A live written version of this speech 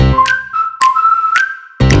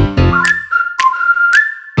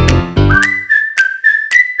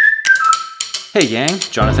Hey gang,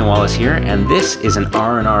 Jonathan Wallace here, and this is an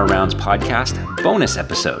RnR Rounds podcast bonus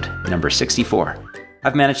episode, number 64.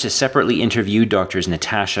 I've managed to separately interview Drs.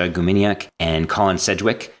 Natasha Goumeniouk and Colin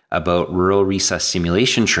Sedgwick about rural resus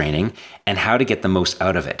simulation training and how to get the most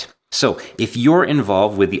out of it. So if you're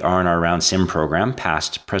involved with the RnR Round Sim program,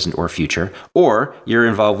 past, present, or future, or you're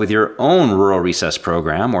involved with your own rural resus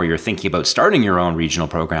program, or you're thinking about starting your own regional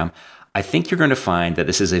program, I think you're going to find that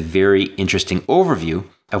this is a very interesting overview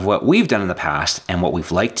of what we've done in the past and what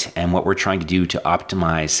we've liked and what we're trying to do to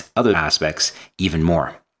optimize other aspects even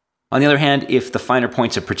more. On the other hand, if the finer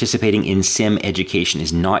points of participating in sim education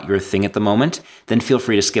is not your thing at the moment, then feel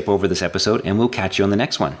free to skip over this episode and we'll catch you on the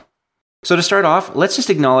next one. So to start off, let's just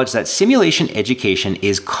acknowledge that simulation education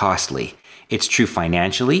is costly. It's true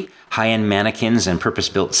financially. High-end mannequins and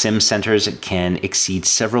purpose-built sim centers can exceed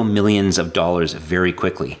several millions of dollars very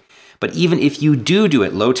quickly. But even if you do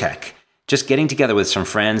it low-tech, just getting together with some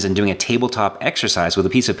friends and doing a tabletop exercise with a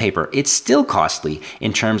piece of paper, it's still costly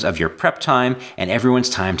in terms of your prep time and everyone's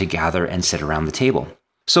time to gather and sit around the table.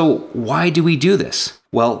 So why do we do this?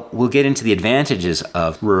 Well, we'll get into the advantages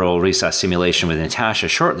of rural resus simulation with Natasha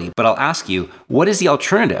shortly, but I'll ask you, what is the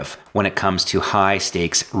alternative when it comes to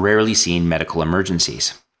high-stakes, rarely seen medical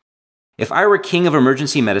emergencies? If I were king of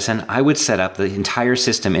emergency medicine, I would set up the entire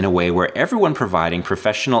system in a way where everyone providing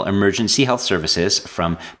professional emergency health services,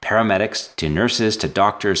 from paramedics to nurses to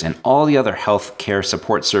doctors and all the other health care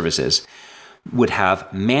support services, would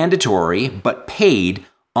have mandatory but paid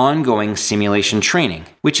ongoing simulation training,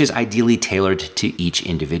 which is ideally tailored to each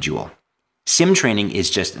individual. Sim training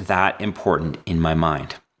is just that important in my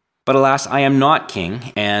mind. But alas, I am not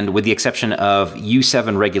king, and with the exception of you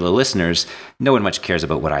 7 regular listeners, no one much cares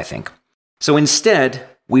about what I think. So instead,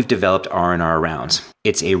 we've developed RnR Rounds.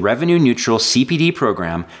 It's a revenue-neutral CPD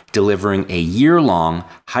program delivering a year-long,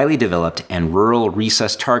 highly developed, and rural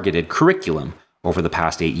resus-targeted curriculum over the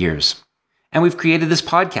past 8 years. And we've created this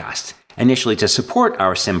podcast, initially to support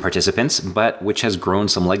our sim participants, but which has grown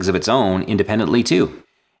some legs of its own independently too.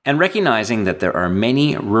 And recognizing that there are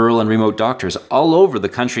many rural and remote doctors all over the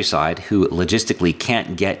countryside who logistically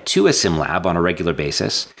can't get to a sim lab on a regular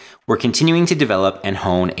basis, we're continuing to develop and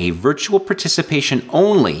hone a virtual participation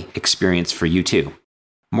only experience for you too.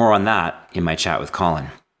 More on that in my chat with Colin.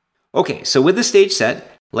 Okay, so with the stage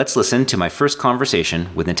set, let's listen to my first conversation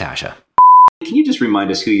with Natasha. Can you just remind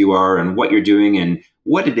us who you are and what you're doing and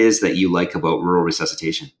what it is that you like about rural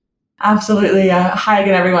resuscitation? Absolutely. Hi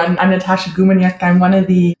again, everyone. I'm Natasha Goumeniouk. I'm one of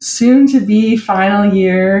the soon-to-be final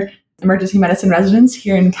year emergency medicine residents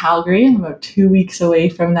here in Calgary. I'm about 2 weeks away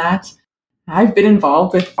from that. I've been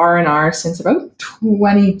involved with RnR since about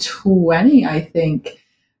 2020, I think.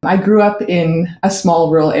 I grew up in a small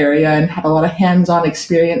rural area and had a lot of hands-on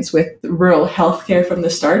experience with rural healthcare from the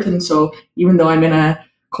start. And so even though I'm in a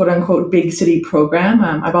quote-unquote big city program,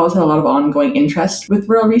 I've always had a lot of ongoing interest with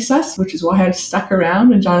rural resus, which is why I've stuck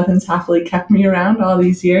around, and Jonathan's happily kept me around all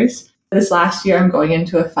these years. This last year, I'm going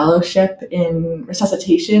into a fellowship in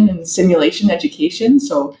resuscitation and simulation education,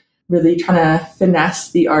 so really trying to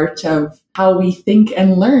finesse the art of how we think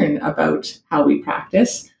and learn about how we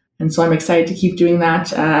practice. And so I'm excited to keep doing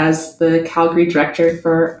that as the Calgary director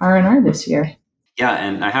for RnR this year. Yeah,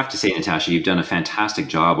 and I have to say, Natasha, you've done a fantastic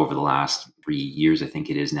job over the last 3 years, I think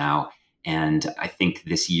it is now. And I think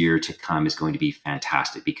this year to come is going to be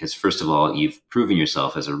fantastic because, first of all, you've proven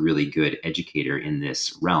yourself as a really good educator in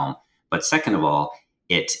this realm. But second of all,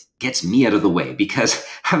 it gets me out of the way because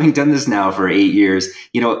having done this now for 8 years,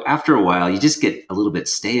 after a while, you just get a little bit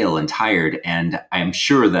stale and tired. And I'm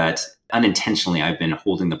sure that unintentionally, I've been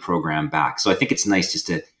holding the program back. So I think it's nice just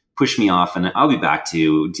to push me off, and I'll be back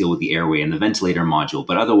to deal with the airway and the ventilator module.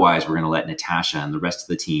 But otherwise, we're going to let Natasha and the rest of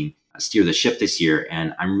the team steer the ship this year.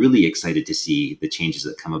 And I'm really excited to see the changes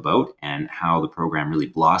that come about and how the program really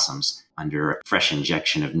blossoms under a fresh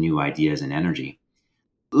injection of new ideas and energy.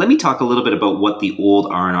 Let me talk a little bit about what the old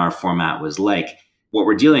RnR format was like. What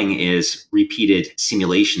we're doing is repeated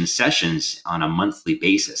simulation sessions on a monthly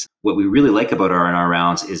basis. What we really like about RnR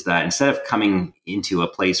Rounds is that instead of coming into a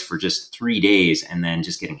place for just 3 days and then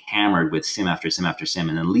just getting hammered with sim after sim after sim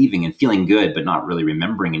and then leaving and feeling good but not really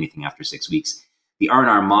remembering anything after 6 weeks, the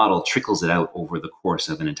RnR model trickles it out over the course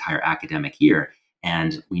of an entire academic year.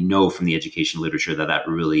 And we know from the education literature that that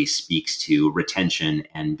really speaks to retention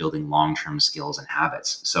and building long-term skills and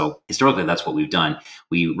habits. So historically, that's what we've done.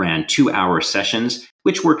 We ran 2-hour sessions,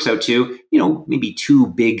 which works out to, maybe 2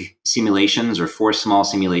 big simulations or 4 small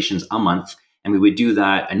simulations a month. And we would do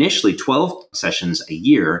that initially 12 sessions a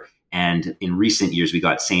year. And in recent years, we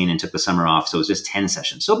got sane and took the summer off. So it was just 10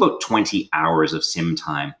 sessions. So about 20 hours of sim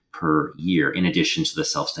time per year, in addition to the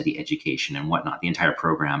self-study education and whatnot. The entire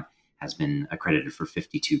program has been accredited for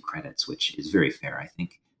 52 credits, which is very fair, I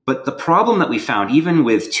think. But the problem that we found, even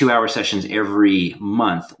with 2-hour sessions every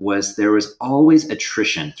month, was there was always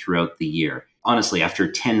attrition throughout the year. Honestly,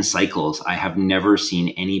 after 10 cycles, I have never seen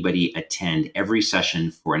anybody attend every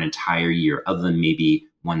session for an entire year, other than maybe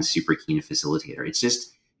one super keen facilitator.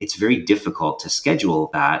 It's very difficult to schedule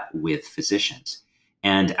that with physicians.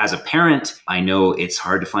 And as a parent, I know it's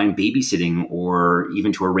hard to find babysitting or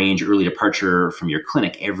even to arrange early departure from your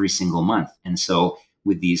clinic every single month. And so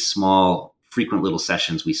with these small, frequent little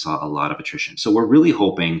sessions, we saw a lot of attrition. So we're really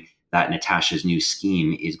hoping that Natasha's new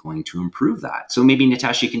scheme is going to improve that. So maybe,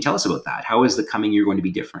 Natasha, you can tell us about that. How is the coming year going to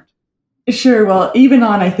be different? Sure. Well, even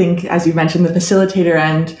on, I think, as you mentioned, the facilitator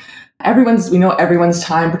end, we know everyone's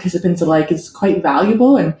time, participants alike, is quite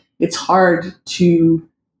valuable. And it's hard to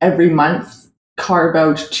every month carve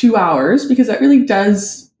out 2 hours, because that really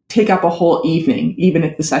does take up a whole evening, even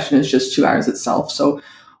if the session is just 2 hours itself. So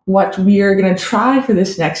what we are going to try for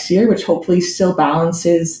this next year, which hopefully still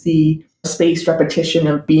balances the spaced repetition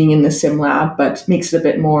of being in the sim lab, but makes it a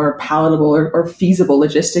bit more palatable or feasible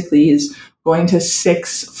logistically, is going to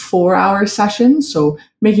 6 4-hour sessions. So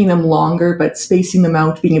making them longer, but spacing them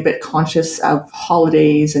out, being a bit conscious of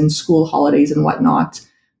holidays and school holidays and whatnot,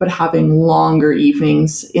 but having longer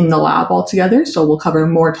evenings in the lab altogether. So we'll cover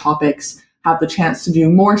more topics, have the chance to do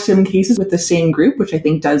more sim cases with the same group, which I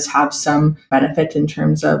think does have some benefit in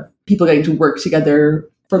terms of people getting to work together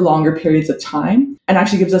for longer periods of time, and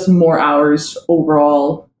actually gives us more hours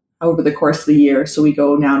overall over the course of the year. So we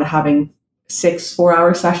go now to having 6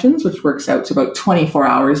 4-hour sessions, which works out to about 24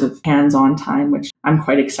 hours of hands-on time, which I'm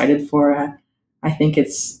quite excited for. I think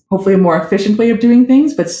it's hopefully a more efficient way of doing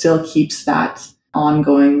things, but still keeps that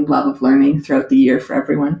ongoing love of learning throughout the year for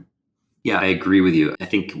everyone. Yeah, I agree with you. I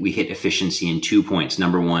think we hit efficiency in 2 points.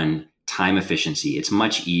 Number one, time efficiency. It's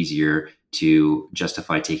much easier to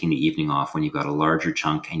justify taking the evening off when you've got a larger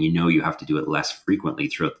chunk and you know you have to do it less frequently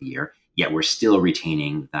throughout the year, yet we're still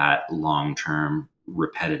retaining that long-term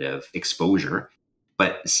repetitive exposure.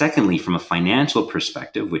 But secondly, from a financial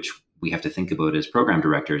perspective, which we have to think about as program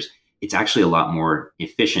directors, it's actually a lot more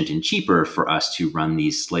efficient and cheaper for us to run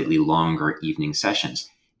these slightly longer evening sessions.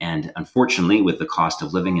 And unfortunately, with the cost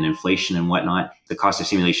of living and inflation and whatnot, the cost of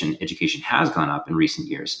simulation education has gone up in recent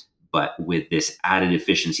years. But with this added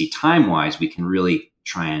efficiency time-wise, we can really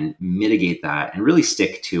try and mitigate that and really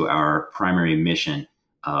stick to our primary mission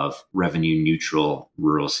of revenue-neutral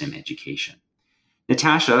rural sim education.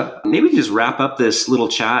 Natasha, maybe we can just wrap up this little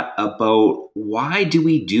chat about why do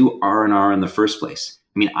we do RnR in the first place?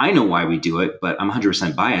 I mean, I know why we do it, but I'm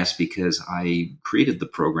 100% biased because I created the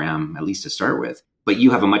program, at least to start with. But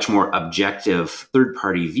you have a much more objective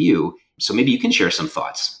third-party view. So maybe you can share some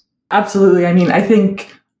thoughts. Absolutely. I mean, I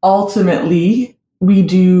think ultimately we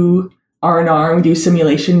do RnR, we do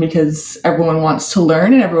simulation because everyone wants to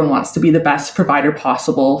learn and everyone wants to be the best provider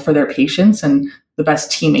possible for their patients and the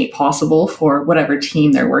best teammate possible for whatever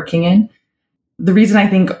team they're working in. The reason I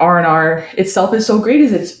think RnR itself is so great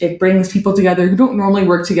is it brings people together who don't normally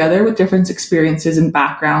work together with different experiences and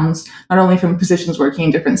backgrounds, not only from physicians working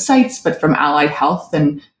in different sites, but from allied health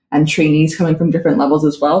and trainees coming from different levels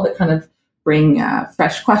as well, that kind of bring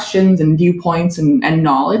fresh questions and viewpoints and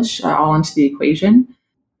knowledge all into the equation.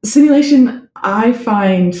 Simulation, I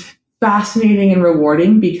find fascinating and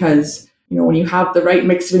rewarding because, you know, when you have the right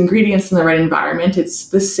mix of ingredients in the right environment, it's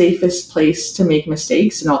the safest place to make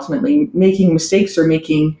mistakes, and ultimately making mistakes or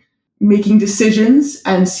making decisions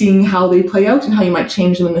and seeing how they play out and how you might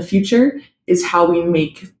change them in the future is how we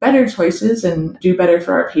make better choices and do better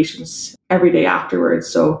for our patients every day afterwards.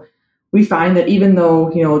 So we find that even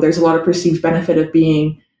though, you know, there's a lot of perceived benefit of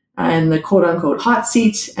being in the quote unquote hot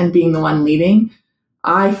seat and being the one leading,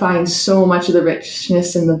 I find so much of the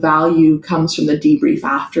richness and the value comes from the debrief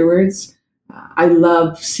afterwards. I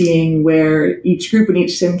love seeing where each group and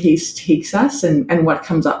each sim case takes us and what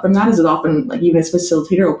comes up from that is it often, like even as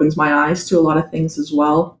facilitator, opens my eyes to a lot of things as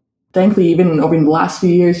well. Thankfully, even over the last few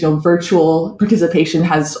years, you know, virtual participation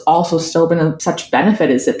has also still been of such benefit,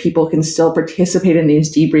 is that people can still participate in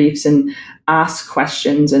these debriefs and ask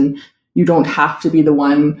questions, and you don't have to be the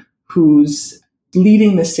one who's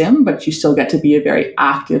leading the sim, but you still get to be a very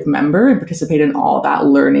active member and participate in all that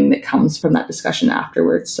learning that comes from that discussion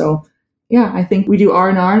afterwards. So yeah, I think we do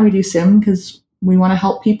RnR and we do sim because we want to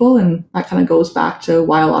help people, and that kind of goes back to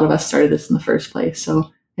why a lot of us started this in the first place. So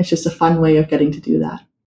it's just a fun way of getting to do that.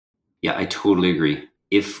 Yeah, I totally agree.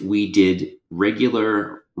 If we did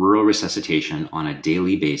regular rural resuscitation on a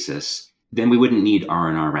daily basis, then we wouldn't need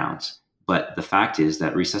RnR rounds. But the fact is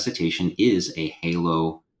that resuscitation is a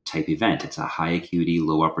halo type event. It's a high acuity,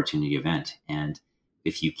 low opportunity event. And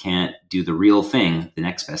if you can't do the real thing, the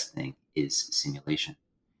next best thing is simulation.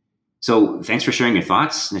 So thanks for sharing your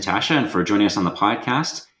thoughts, Natasha, and for joining us on the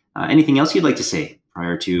podcast. Anything else you'd like to say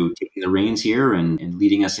prior to taking the reins here and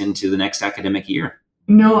leading us into the next academic year?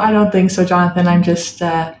 No, I don't think so, Jonathan. I'm just,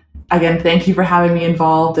 again, thank you for having me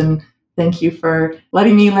involved, and thank you for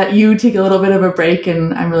letting me let you take a little bit of a break.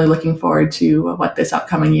 And I'm really looking forward to what this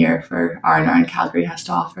upcoming year for RnR in Calgary has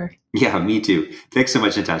to offer. Yeah, me too. Thanks so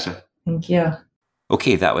much, Natasha. Thank you.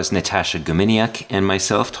 Okay, that was Natasha Goumeniouk and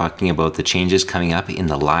myself talking about the changes coming up in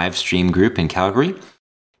the live stream group in Calgary.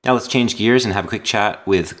 Now let's change gears and have a quick chat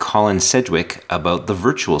with Colin Sedgwick about the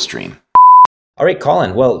virtual stream. All right,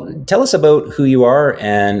 Colin, well, tell us about who you are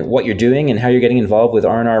and what you're doing and how you're getting involved with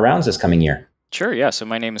RnR rounds this coming year. Sure, yeah. So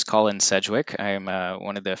my name is Colin Sedgwick. I'm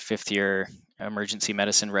one of the fifth-year emergency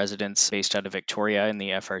medicine residents based out of Victoria in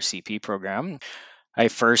the FRCP program. I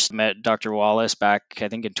first met Dr. Wallace back, I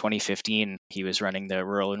think, in 2015. He was running the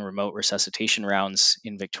rural and remote resuscitation rounds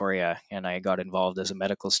in Victoria, and I got involved as a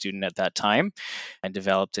medical student at that time and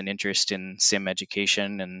developed an interest in sim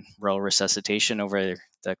education and rural resuscitation over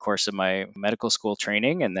the course of my medical school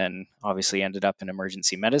training, and then obviously ended up in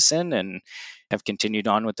emergency medicine and have continued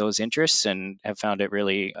on with those interests and have found it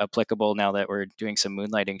really applicable now that we're doing some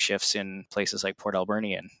moonlighting shifts in places like Port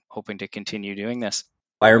Alberni and hoping to continue doing this.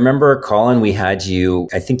 I remember, Colin, we had you,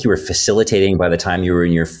 I think you were facilitating by the time you were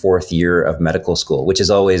in your fourth year of medical school, which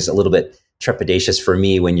is always a little bit trepidatious for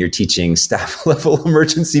me when you're teaching staff level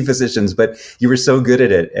emergency physicians, but you were so good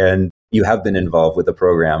at it. And you have been involved with the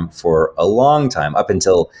program for a long time, up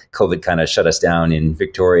until COVID kind of shut us down in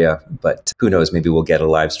Victoria. But who knows, maybe we'll get a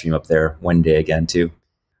live stream up there one day again too.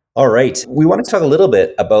 All right. We want to talk a little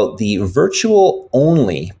bit about the virtual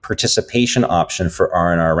only participation option for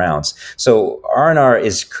RnR rounds. So RnR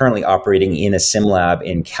is currently operating in a sim lab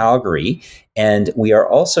in Calgary, and we are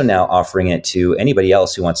also now offering it to anybody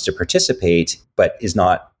else who wants to participate, but is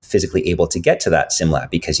not physically able to get to that sim lab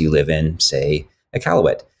because you live in, say,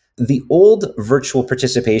 Iqaluit. The old virtual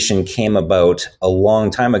participation came about a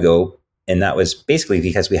long time ago. And that was basically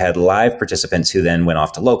because we had live participants who then went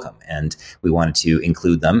off to locum, and we wanted to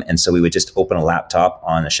include them. And so we would just open a laptop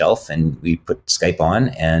on a shelf and we put Skype on,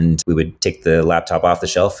 and we would take the laptop off the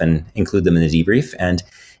shelf and include them in the debrief. And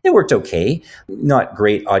it worked okay. Not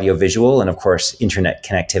great audio visual. And of course, internet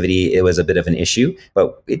connectivity, it was a bit of an issue,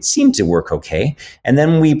 but it seemed to work okay. And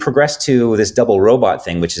then we progressed to this double robot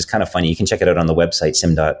thing, which is kind of funny. You can check it out on the website,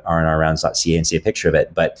 sim.rnrrounds.ca, and see a picture of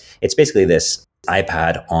it. But it's basically this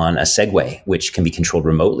iPad on a Segway, which can be controlled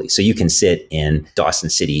remotely. So you can sit in Dawson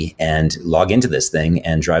City and log into this thing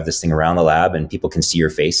and drive this thing around the lab, and people can see your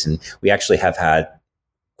face. And we actually have had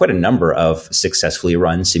quite a number of successfully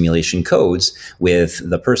run simulation codes with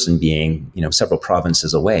the person being, several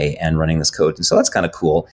provinces away and running this code. And so that's kind of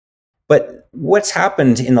cool. But what's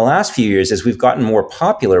happened in the last few years is we've gotten more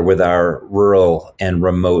popular with our rural and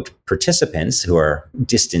remote participants who are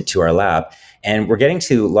distant to our lab. And we're getting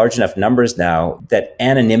to large enough numbers now that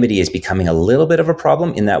anonymity is becoming a little bit of a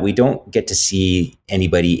problem, in that we don't get to see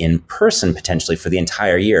anybody in person potentially for the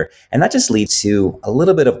entire year. And that just leads to a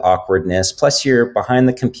little bit of awkwardness. Plus, you're behind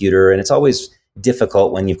the computer, and it's always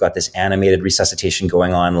difficult when you've got this animated resuscitation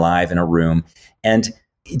going on live in a room. And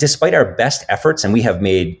despite our best efforts, and we have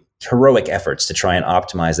made heroic efforts to try and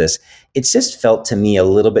optimize this, it's just felt to me a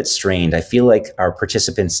little bit strained. I feel like our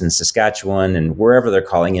participants in Saskatchewan and wherever they're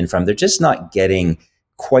calling in from, they're just not getting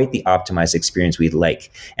quite the optimized experience we'd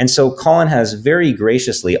like. And so Colin has very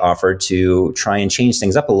graciously offered to try and change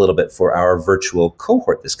things up a little bit for our virtual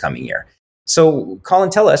cohort this coming year. So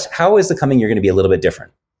Colin, tell us, how is the coming year going to be a little bit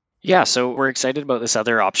different? Yeah, so we're excited about this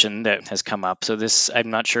other option that has come up. So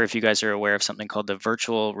I'm not sure if you guys are aware of something called the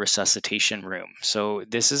virtual resuscitation room. So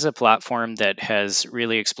this is a platform that has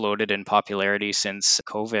really exploded in popularity since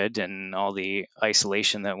COVID and all the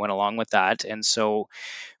isolation that went along with that. And so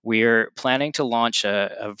we're planning to launch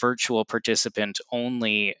a virtual participant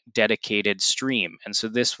only dedicated stream. And so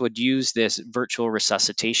this would use this virtual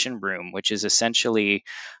resuscitation room, which is essentially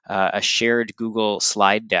a shared Google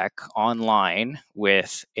slide deck online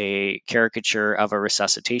with a caricature of a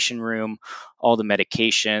resuscitation room, all the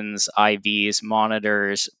medications, IVs,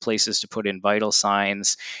 monitors, places to put in vital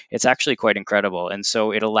signs. It's actually quite incredible. And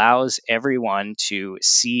so it allows everyone to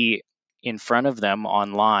see in front of them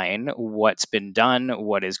online what's been done,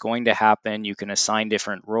 what is going to happen. You can assign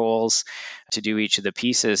different roles to do each of the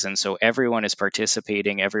pieces. And so everyone is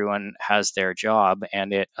participating, everyone has their job,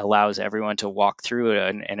 and it allows everyone to walk through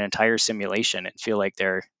an entire simulation and feel like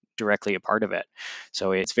they're directly a part of it.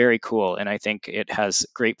 So it's very cool. And I think it has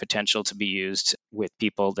great potential to be used with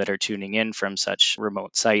people that are tuning in from such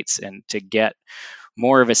remote sites, and to get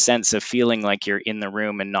more of a sense of feeling like you're in the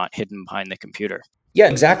room and not hidden behind the computer. Yeah,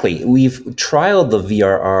 exactly. We've trialed the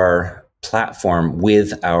VRR platform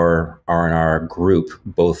with our RnR group,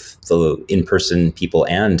 both the in-person people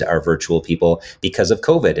and our virtual people, because of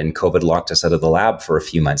COVID, and COVID locked us out of the lab for a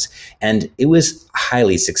few months. And it was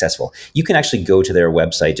highly successful. You can actually go to their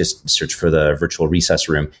website, just search for the virtual recess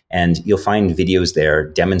room, and you'll find videos there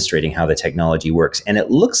demonstrating how the technology works. And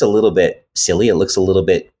it looks a little bit silly. It looks a little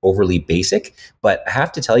bit overly basic, but I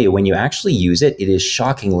have to tell you, when you actually use it, it is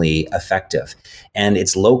shockingly effective. And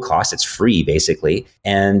it's low cost. It's free, basically.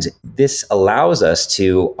 And this allows us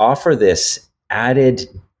to offer this added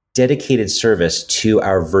dedicated service to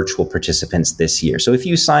our virtual participants this year. So if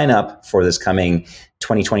you sign up for this coming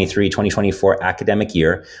 2023-2024 academic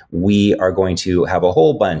year, we are going to have a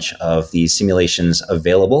whole bunch of these simulations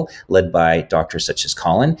available, led by doctors such as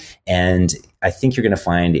Colin. And I think you're going to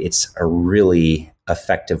find it's a really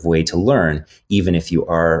effective way to learn, even if you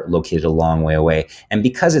are located a long way away. And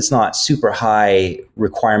because it's not super high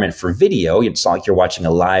requirement for video, it's not like you're watching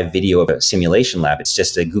a live video of a simulation lab, it's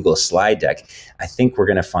just a Google slide deck. I think we're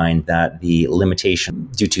going to find that the limitation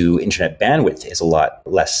due to internet bandwidth is a lot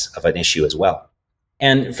less of an issue as well.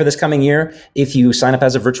 And for this coming year, if you sign up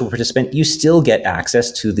as a virtual participant, you still get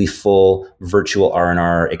access to the full virtual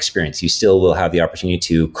RnR experience. You still will have the opportunity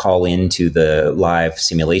to call into the live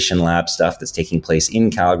simulation lab stuff that's taking place in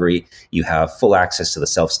Calgary. You have full access to the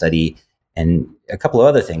self-study and a couple of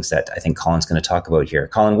other things that I think Colin's going to talk about here.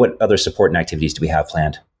 Colin, what other support and activities do we have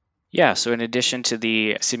planned? Yeah, so in addition to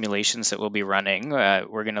the simulations that we'll be running,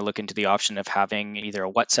 we're going to look into the option of having either a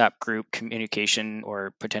WhatsApp group communication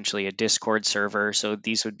or potentially a Discord server. So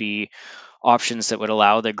these would be options that would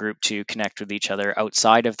allow the group to connect with each other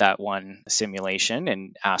outside of that one simulation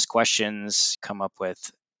and ask questions, come up with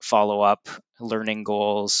follow-up learning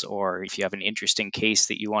goals, or if you have an interesting case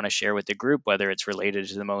that you want to share with the group, whether it's related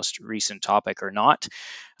to the most recent topic or not,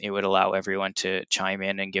 it would allow everyone to chime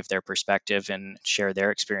in and give their perspective and share their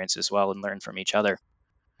experience as well and learn from each other.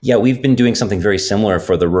 Yeah, we've been doing something very similar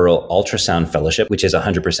for the Rural Ultrasound Fellowship, which is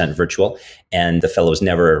 100% virtual, and the fellows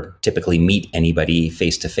never typically meet anybody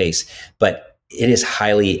face to face. But it is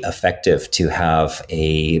highly effective to have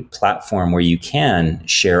a platform where you can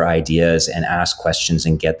share ideas and ask questions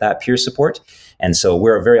and get that peer support. And so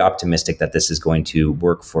we're very optimistic that this is going to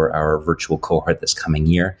work for our virtual cohort this coming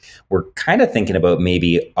year. We're kind of thinking about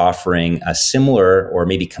maybe offering a similar or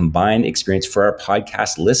maybe combined experience for our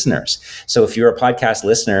podcast listeners. So if you're a podcast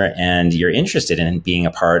listener and you're interested in being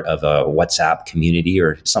a part of a WhatsApp community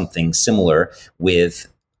or something similar with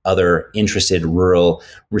other interested rural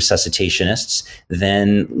resuscitationists,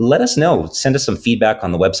 then let us know. Send us some feedback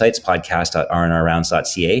on the websites,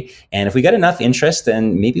 podcast.rnrrounds.ca. And if we got enough interest,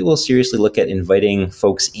 then maybe we'll seriously look at inviting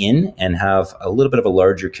folks in and have a little bit of a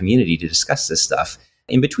larger community to discuss this stuff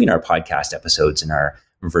in between our podcast episodes and our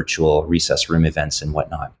virtual recess room events and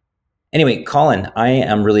whatnot. Anyway, Colin, I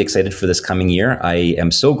am really excited for this coming year. I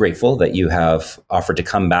am so grateful that you have offered to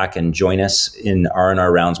come back and join us in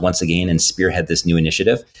RnR Rounds once again and spearhead this new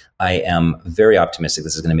initiative. I am very optimistic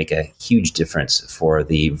this is going to make a huge difference for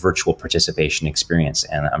the virtual participation experience,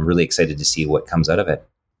 and I'm really excited to see what comes out of it.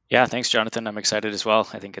 Yeah, thanks, Jonathan. I'm excited as well.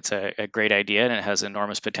 I think it's a great idea and it has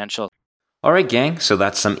enormous potential. All right, gang. So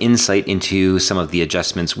that's some insight into some of the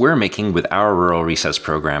adjustments we're making with our rural recess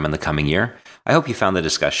program in the coming year. I hope you found the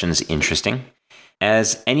discussions interesting.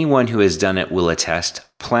 As anyone who has done it will attest,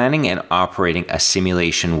 planning and operating a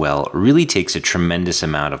simulation well really takes a tremendous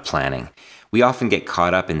amount of planning. We often get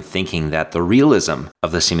caught up in thinking that the realism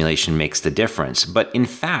of the simulation makes the difference, but in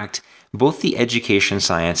fact, both the education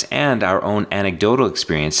science and our own anecdotal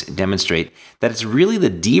experience demonstrate that it's really the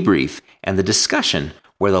debrief and the discussion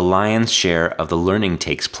where the lion's share of the learning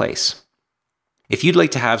takes place. If you'd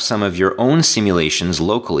like to have some of your own simulations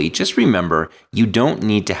locally, just remember you don't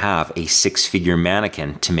need to have a six-figure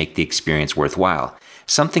mannequin to make the experience worthwhile.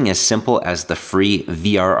 Something as simple as the free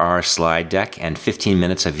VRR slide deck and 15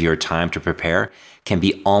 minutes of your time to prepare can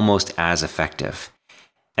be almost as effective.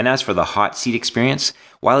 And as for the hot seat experience,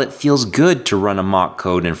 while it feels good to run a mock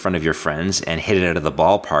code in front of your friends and hit it out of the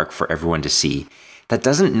ballpark for everyone to see, that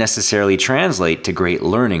doesn't necessarily translate to great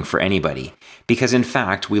learning for anybody. Because in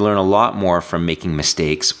fact, we learn a lot more from making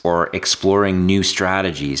mistakes or exploring new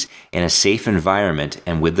strategies in a safe environment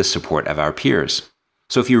and with the support of our peers.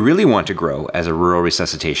 So if you really want to grow as a rural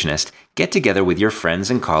resuscitationist, get together with your friends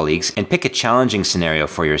and colleagues and pick a challenging scenario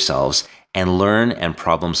for yourselves and learn and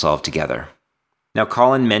problem solve together. Now,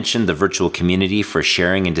 Colin mentioned the virtual community for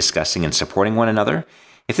sharing and discussing and supporting one another.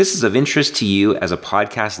 If this is of interest to you as a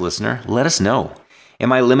podcast listener, let us know. In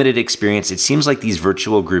my limited experience, it seems like these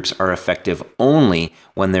virtual groups are effective only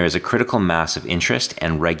when there is a critical mass of interest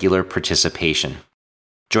and regular participation.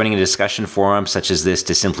 Joining a discussion forum such as this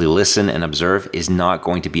to simply listen and observe is not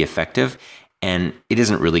going to be effective, and it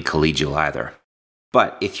isn't really collegial either.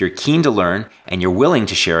 But if you're keen to learn and you're willing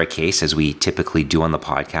to share a case, as we typically do on the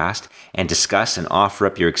podcast, and discuss and offer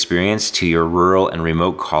up your experience to your rural and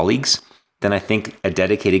remote colleagues, then I think a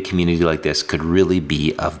dedicated community like this could really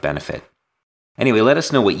be of benefit. Anyway, let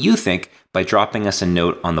us know what you think by dropping us a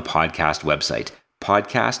note on the podcast website,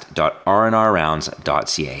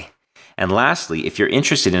 podcast.rnrrounds.ca. And lastly, if you're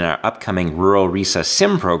interested in our upcoming Rural RISA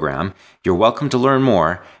SIM program, you're welcome to learn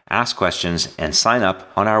more, ask questions, and sign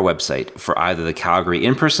up on our website for either the Calgary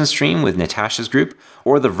in-person stream with Natasha's group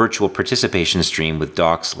or the virtual participation stream with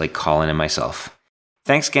docs like Colin and myself.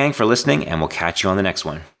 Thanks, gang, for listening, and we'll catch you on the next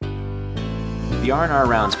one. The RnR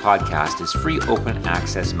Rounds podcast is free open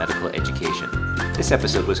access medical education. This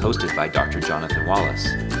episode was hosted by Dr. Jonathan Wallace.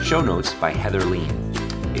 Show notes by Heather Lean.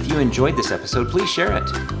 If you enjoyed this episode, please share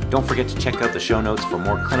it. Don't forget to check out the show notes for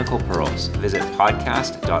more clinical pearls. Visit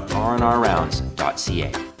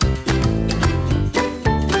podcast.rnrrounds.ca.